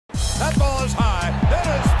That ball is high. It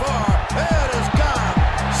is far. It is gone.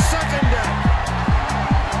 Second deck.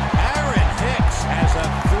 Aaron Hicks has a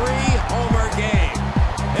 3-homer game.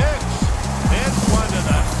 Hicks hits one to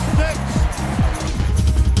the sticks.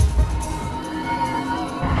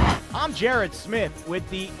 I'm Jared Smith with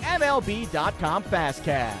the MLB.com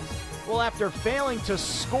Fastcast. Well, after failing to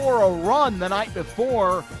score a run the night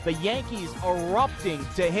before, the Yankees erupting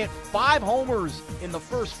to hit 5 homers in the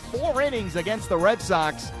first 4 innings against the Red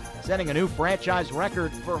Sox, setting a new franchise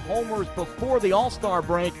record for homers before the All-Star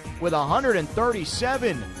break with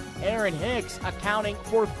 137. Aaron Hicks accounting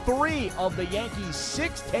for 3 of the Yankees'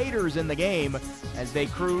 6 taters in the game as they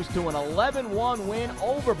cruise to an 11-1 win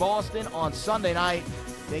over Boston on Sunday night,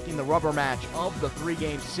 taking the rubber match of the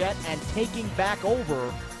 3-game set and taking back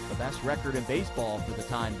over the best record in baseball for the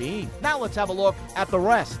time being. Now let's have a look at the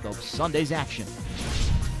rest of Sunday's action.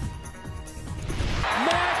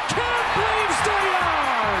 Kemp leaves the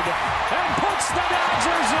yard and puts the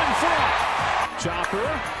Dodgers in front.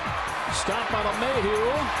 Chopper, stop by the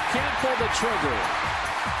Mayhew, can't pull the trigger.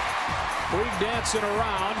 Puig dancing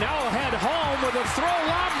around, now head home with a throw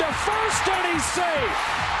lob to first, and he's safe.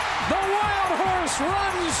 The Wild Horse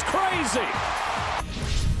runs crazy.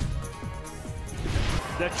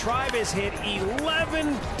 The Tribe has hit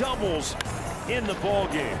 11 doubles in the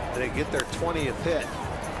ballgame. They get their 20th hit.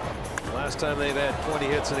 Last time they've had 20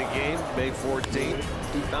 hits in a game, May 14th,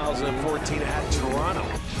 2014 at Toronto.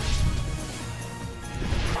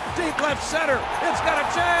 Deep left center. It's got a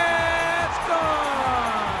chance.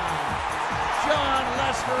 Gone. John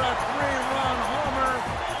Lester, a 3-run homer.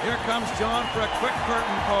 Here comes John for a quick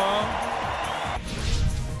curtain call.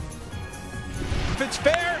 If it's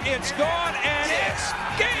fair, it's gone, and it's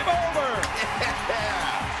game over.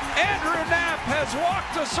 Andrew Knapp has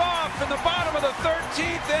walked us off in the bottom of the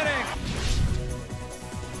 13th inning.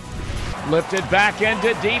 Lifted back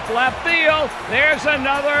into deep left field. There's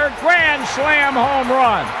another grand slam home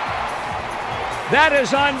run. That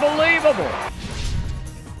is unbelievable.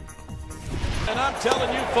 And I'm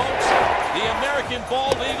telling you, folks, the American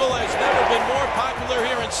bald eagle has never been more popular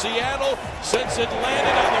here in Seattle since it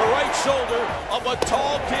landed on the right shoulder of a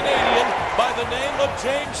tall Canadian by the name of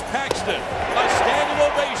James Paxton. A standing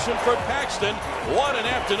ovation for Paxton. What an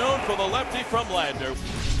afternoon for the lefty from Ladner.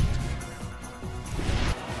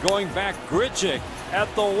 Going back, Grichuk at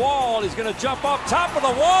the wall. He's going to jump up top of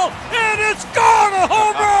the wall, and it's gone! A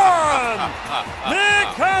home run! Nick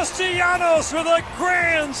Castellanos with a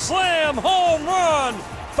grand slam home run.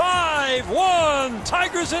 5-1.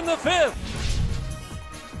 Tigers in the 5th.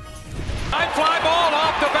 High fly ball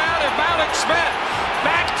off the bat of Malik Smith.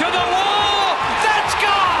 Back to the wall. That's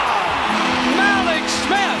gone! Malik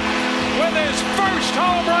Smith with his first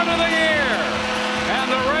home run of the year. And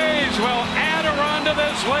the Rays will add a run to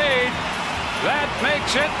this lead. That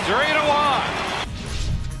makes it 3-1.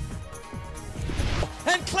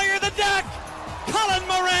 And clear the deck. Colin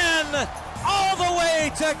Moran all the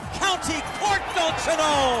way to County Cork, don't you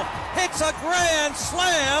know? Hits a grand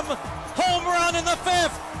slam home run in the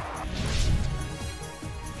 5th.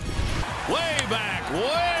 Way back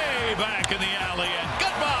in the alley, and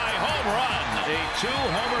goodbye home run. A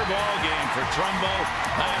 2-homer ball game for Trumbo.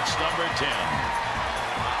 That's number 10.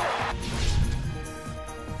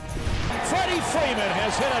 Freddie Freeman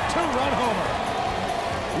has hit a 2-run homer.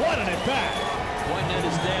 What an at-bat. Pointing at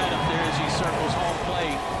his dad up there as he circles home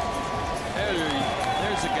plate.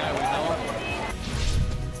 There's the guy we know.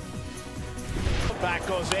 Back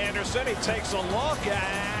goes Anderson. He takes a look,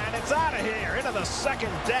 and it's out of here into the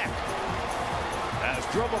second deck. As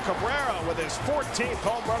Dribble Cabrera with his 14th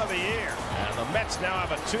home run of the year. And the Mets now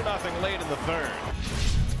have a 2-0 lead in the 3rd.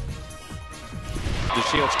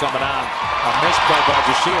 DeShields coming on. A misplay by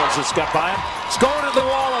DeShields has got by him. It's going to the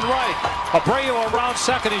wall and right. Abreu around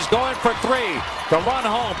second. He's going for 3. The run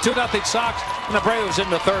home. 2-0 Sox. And Abreu's in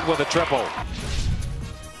the 3rd with a triple.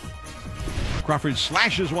 Crawford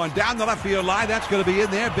slashes one down the left field line. That's going to be in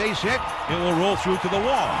there. Base hit. It will roll through to the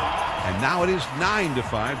wall. And now it is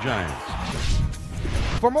 9-5 Giants.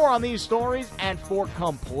 For more on these stories and for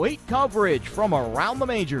complete coverage from around the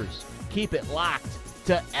majors, keep it locked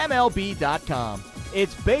to MLB.com.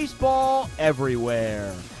 It's baseball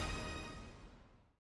everywhere.